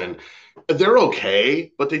Balance, and they're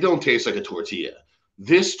okay, but they don't taste like a tortilla.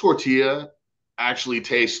 This tortilla actually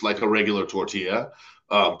tastes like a regular tortilla.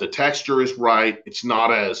 The texture is right. It's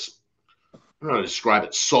not as, I don't know how to describe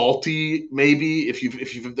it, salty, maybe.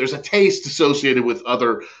 If there's a taste associated with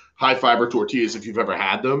other high fiber tortillas if you've ever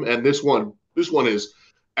had them, and this one is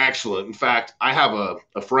excellent. In fact, I have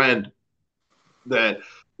a friend that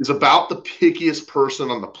is about the pickiest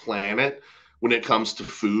person on the planet when it comes to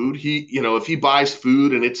food. He, if he buys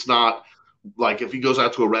food and it's not, like, if he goes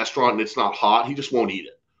out to a restaurant and it's not hot, he just won't eat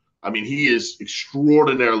it. I mean, he is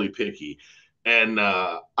extraordinarily picky. And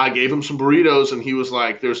I gave him some burritos, and he was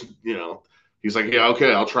like, he's like, yeah,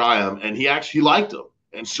 okay, I'll try them. And he actually liked them.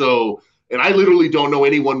 And I literally don't know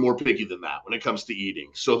anyone more picky than that when it comes to eating.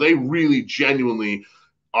 So they really genuinely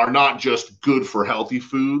are not just good for healthy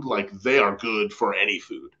food, like they are good for any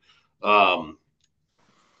food. Now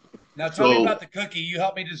tell me about the cookie. You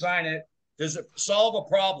helped me design it. Does it solve a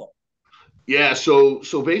problem? Yeah, so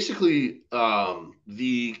basically,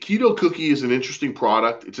 the keto cookie is an interesting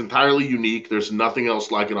product. It's entirely unique. There's nothing else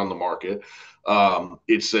like it on the market.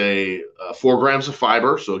 It's 4 grams of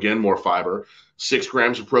fiber, so again, more fiber, 6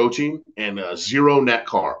 grams of protein, and 0 net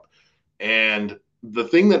carb. And the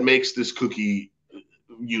thing that makes this cookie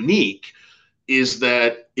unique is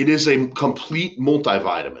that it is a complete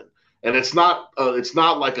multivitamin, and it's not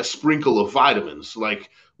like a sprinkle of vitamins. Like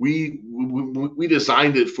we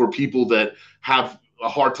designed it for people that have a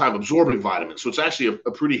hard time absorbing vitamins, so it's actually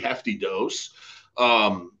a pretty hefty dose.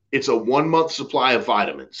 It's a 1 month supply of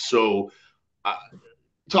vitamins. So,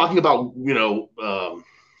 talking about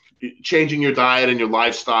changing your diet and your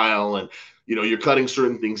lifestyle, and you're cutting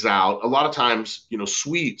certain things out. A lot of times,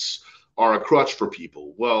 sweets are a crutch for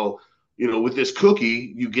people. Well, with this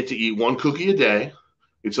cookie, you get to eat one cookie a day.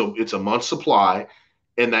 It's a month supply,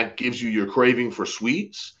 and that gives you your craving for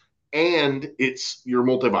sweets, and it's your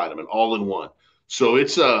multivitamin all in one. So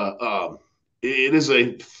it is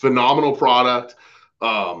a phenomenal product.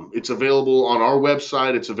 It's available on our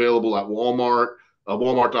website. It's available at Walmart,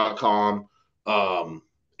 walmart.com,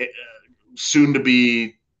 soon to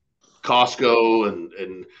be Costco,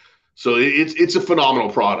 and so it's a phenomenal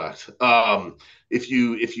product. If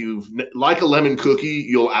you like a lemon cookie,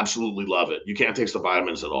 you'll absolutely love it. You can't taste the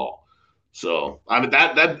vitamins at all. So I mean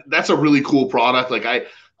that's a really cool product. Like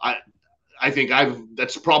I think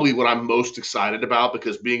that's probably what I'm most excited about,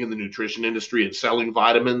 because being in the nutrition industry and selling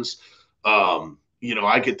vitamins,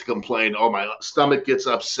 I get to complain, oh, my stomach gets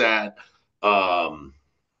upset. I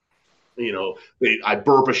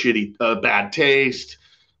burp a bad taste.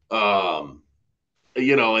 And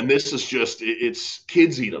this is just, it's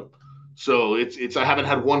kids eat them. So I haven't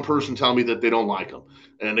had one person tell me that they don't like them.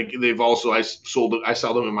 And they've also, I sell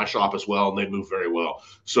them in my shop as well, and they move very well.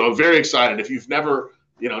 So I'm very excited. If you've never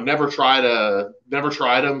tried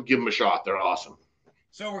them, give them a shot. They're awesome.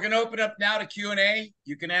 So we're going to open up now to Q&A.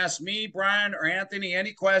 You can ask me, Brian, or Anthony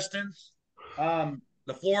any questions.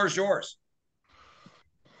 The floor is yours.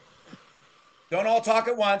 Don't all talk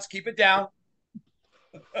at once. Keep it down.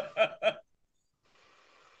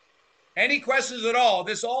 Any questions at all?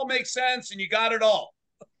 This all makes sense, and you got it all.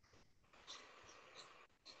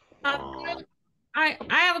 I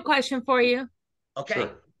have a question for you. Okay.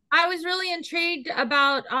 Sure. I was really intrigued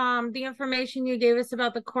about the information you gave us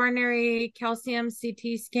about the coronary calcium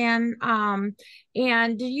CT scan.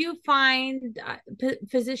 And do you find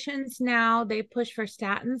physicians now, they push for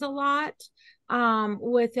statins a lot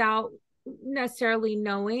without necessarily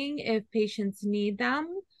knowing if patients need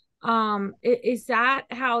them? Is that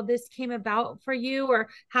how this came about for you, or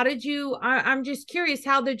how did you, I'm just curious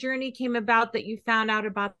how the journey came about that you found out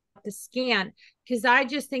about the scan, because I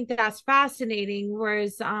just think that's fascinating.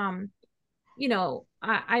 Whereas I'm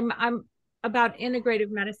about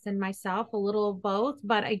integrative medicine myself, a little of both,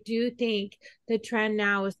 but I do think the trend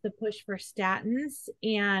now is to push for statins,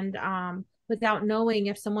 and without knowing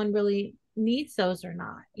if someone really needs those or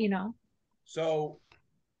not. So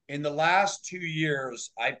in the last 2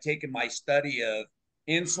 years, I've taken my study of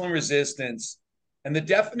insulin resistance and the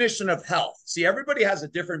definition of health. See, everybody has a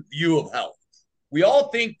different view of health. We all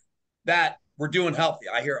think that we're doing healthy.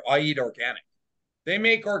 I eat organic. They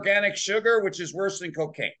make organic sugar, which is worse than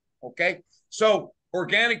cocaine. Okay. So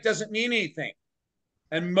organic doesn't mean anything.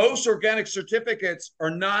 And most organic certificates are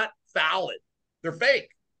not valid. They're fake.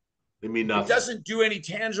 They mean nothing. It doesn't do any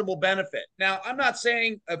tangible benefit. Now, I'm not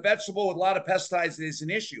saying a vegetable with a lot of pesticides is an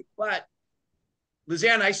issue, but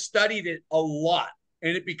Lizanne, I studied it a lot,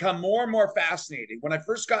 and it become more and more fascinating. When I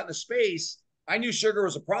first got into space, I knew sugar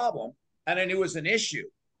was a problem, and I knew it was an issue,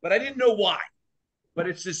 but I didn't know why. But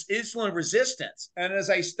it's this insulin resistance. And as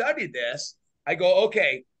I studied this, I go,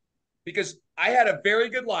 okay, because I had a very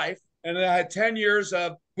good life, and I had 10 years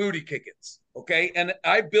of booty kickings, okay? And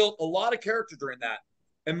I built a lot of character during that.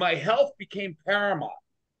 And my health became paramount,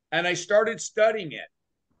 and I started studying it.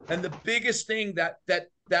 And the biggest thing that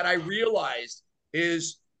I realized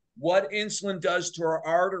is what insulin does to our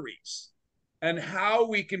arteries and how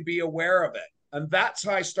we can be aware of it. And that's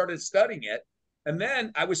how I started studying it. And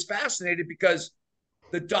then I was fascinated because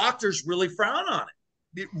the doctors really frown on it.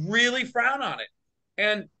 They really frown on it.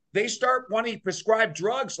 And they start wanting to prescribe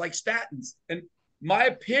drugs like statins. And my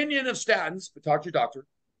opinion of statins, but talk to your doctor,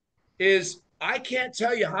 is I can't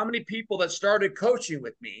tell you how many people that started coaching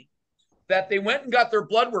with me that they went and got their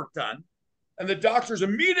blood work done, and the doctors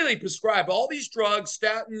immediately prescribed all these drugs,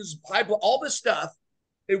 statins, all this stuff.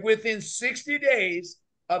 And within 60 days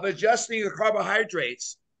of adjusting the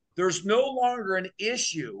carbohydrates, there's no longer an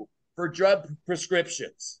issue for drug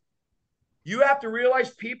prescriptions. You have to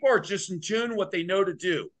realize people are just in tune with what they know to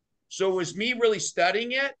do. So it was me really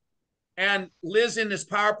studying it. And Liz, in this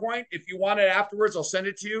PowerPoint, if you want it afterwards, I'll send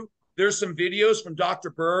it to you. There's some videos from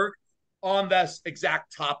Dr. Berg on this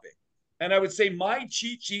exact topic. And I would say my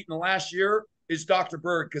cheat sheet in the last year is Dr.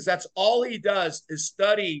 Berg, because that's all he does is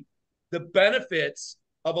study the benefits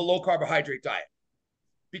of a low carbohydrate diet.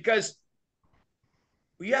 because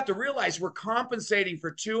you have to realize we're compensating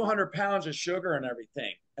for 200 pounds of sugar and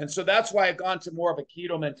everything. And so that's why I've gone to more of a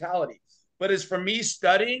keto mentality. But as for me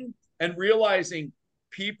studying and realizing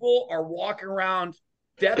people are walking around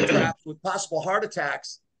death traps with possible heart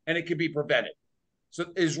attacks, and it can be prevented. So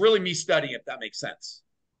it's really me studying, if that makes sense.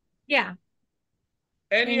 Yeah.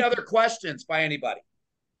 Any other questions by anybody?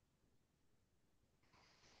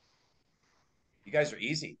 You guys are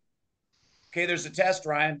easy. Okay, there's a test,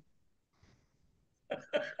 Ryan.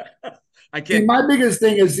 I can't. My biggest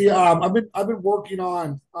thing is I've been working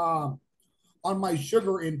on my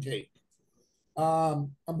sugar intake. I'm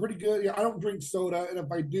pretty good. Yeah, I don't drink soda, and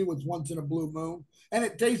if I do, it's once in a blue moon, and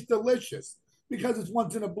it tastes delicious because it's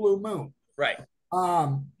once in a blue moon. Right.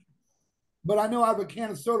 But I know I have a can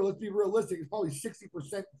of soda. Let's be realistic; it's probably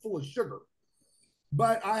 60% full of sugar.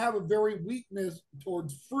 But I have a very weakness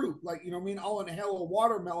towards fruit. Like, you know what I mean? I'll inhale a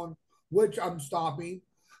watermelon, which I'm stopping.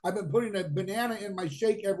 I've been putting a banana in my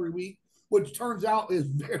shake every week, which turns out is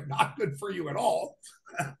very not good for you at all.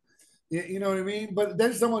 You know what I mean? But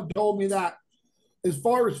then someone told me that as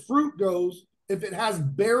far as fruit goes, if it has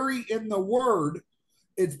berry in the word,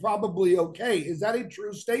 it's probably okay. Is that a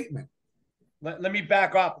true statement? Let me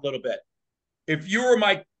back off a little bit. If you were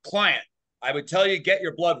my client, I would tell you get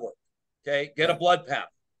your blood work. Okay, get a blood panel.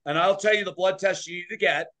 And I'll tell you the blood test you need to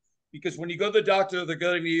get, because when you go to the doctor, they're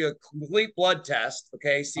going to give you a complete blood test.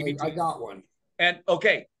 Okay, CBT. I got one. And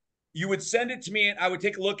okay, you would send it to me and I would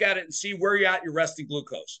take a look at it and see where you're at your resting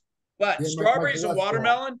glucose. But Yeah, strawberries and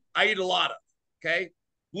watermelon, I eat a lot of. Okay,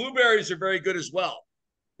 blueberries are very good as well.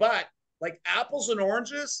 But like apples and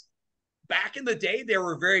oranges, back in the day, they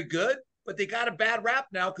were very good, but they got a bad rap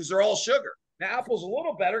now because they're all sugar. Now, apple's a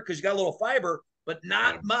little better because you got a little fiber, but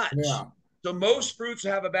not much. Yeah. So most fruits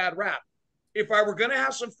have a bad rap. If I were going to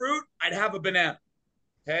have some fruit, I'd have a banana.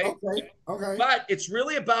 Okay. Okay. But it's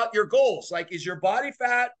really about your goals. Like, is your body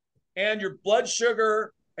fat and your blood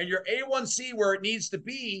sugar and your A1C where it needs to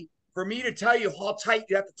be for me to tell you how tight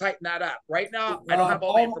you have to tighten that up? Right now, I don't have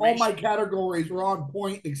all the information. All my categories are on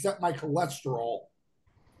point except my cholesterol.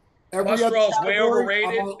 Cholesterol is way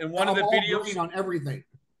overrated. And one of the videos on everything.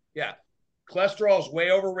 Yeah. Cholesterol is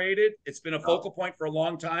way overrated. It's been a focal point for a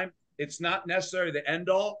long time. It's not necessarily the end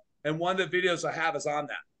all. And one of the videos I have is on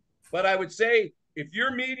that. But I would say if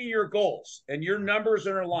you're meeting your goals and your numbers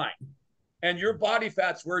are in line and your body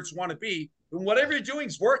fat's where it's want to be, then whatever you're doing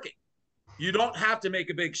is working. You don't have to make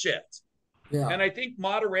a big shift. Yeah. And I think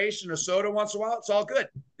moderation of soda once in a while, it's all good.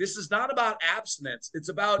 This is not about abstinence. It's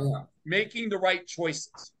about making the right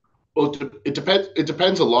choices. Well, it depends. It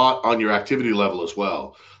depends a lot on your activity level as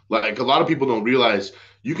well. Like, a lot of people don't realize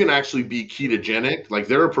you can actually be ketogenic. Like,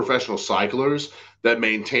 there are professional cyclers that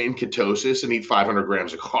maintain ketosis and eat 500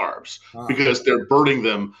 grams of carbs because they're burning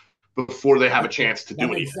them before they have a chance to do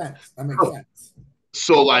it. That makes sense.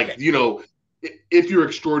 So, like, you know, if you're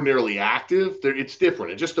extraordinarily active, it's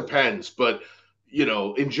different. It just depends. But, you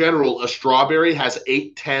know, in general, a strawberry has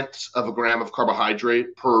 0.8 of a gram of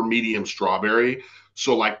carbohydrate per medium strawberry.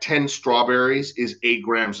 So like 10 strawberries is 8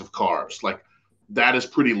 grams of carbs. Like, that is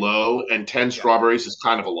pretty low, and 10 strawberries is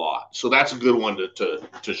kind of a lot. So that's a good one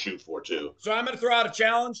to shoot for too. So I'm going to throw out a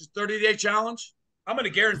challenge, a 30-day challenge. I'm going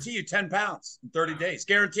to guarantee you 10 pounds in 30 days,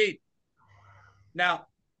 guaranteed. Now,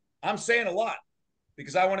 I'm saying a lot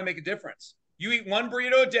because I want to make a difference. You eat one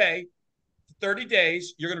burrito a day for 30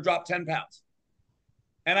 days, you're going to drop 10 pounds.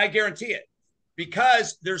 And I guarantee it,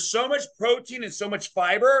 because there's so much protein and so much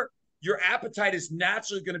fiber, your appetite is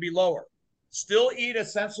naturally going to be lower. Still eat a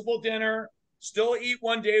sensible dinner, still eat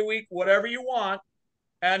one day a week, whatever you want,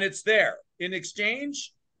 and it's there. In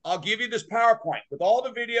exchange, I'll give you this PowerPoint with all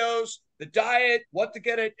the videos, the diet, what to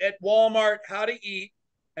get at Walmart, how to eat,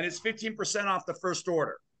 and it's 15% off the first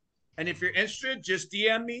order. And if you're interested, just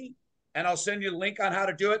DM me, and I'll send you the link on how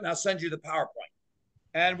to do it, and I'll send you the PowerPoint.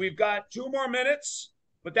 And we've got 2 more minutes,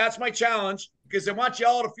 but that's my challenge, because I want you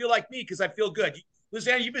all to feel like me, because I feel good.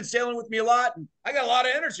 Listen, you've been sailing with me a lot, and I got a lot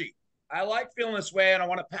of energy. I like feeling this way, and I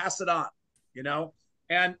want to pass it on, you know?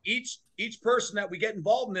 And each person that we get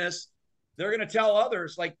involved in this, they're going to tell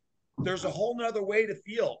others, like, there's a whole nother way to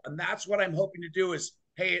feel. And that's what I'm hoping to do, is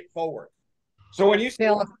pay it forward. So when you say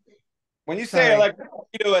like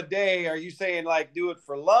a day, are you saying like do it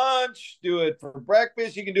for lunch, do it for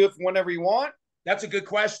breakfast? You can do it for whenever you want. That's a good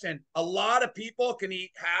question. A lot of people can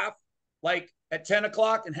eat half like at 10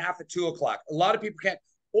 o'clock and half at 2 o'clock. A lot of people can't.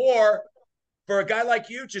 Or for a guy like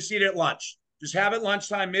you, just eat it at lunch. Just have it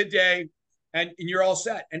lunchtime, midday, and you're all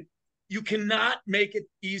set. And you cannot make it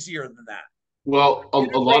easier than that. Well, a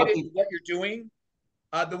lot of people, what you're doing.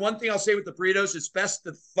 The one thing I'll say with the burritos, it's best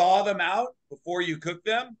to thaw them out before you cook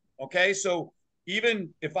them. Okay, so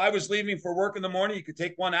even if I was leaving for work in the morning, you could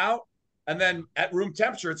take one out, and then at room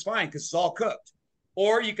temperature, it's fine because it's all cooked.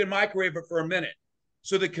 Or you can microwave it for a minute.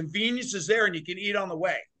 So the convenience is there, and you can eat on the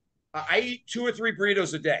way. I eat 2 or 3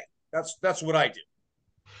 burritos a day. That's what I do.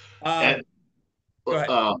 Go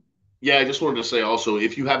ahead. Yeah, I just wanted to say also,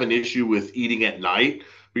 if you have an issue with eating at night,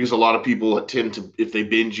 because a lot of people tend to, if they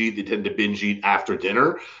binge eat, they tend to binge eat after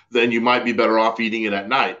dinner, then you might be better off eating it at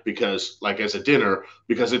night because, like as a dinner,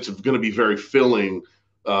 because it's going to be very filling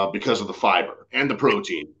because of the fiber and the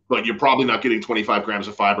protein. But you're probably not getting 25 grams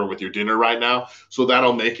of fiber with your dinner right now. So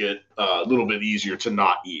that'll make it a little bit easier to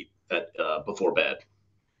not eat before bed.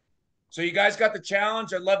 So you guys got the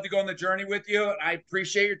challenge. I'd love to go on the journey with you. I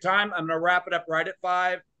appreciate your time. I'm going to wrap it up right at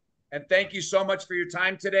 5. And thank you so much for your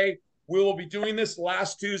time today. We will be doing this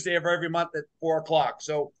last Tuesday of every month at 4 o'clock.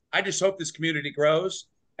 So I just hope this community grows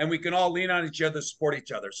and we can all lean on each other, support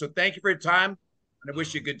each other. So thank you for your time, and I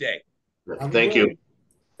wish you a good day. Thank you.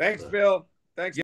 Thanks, Bill.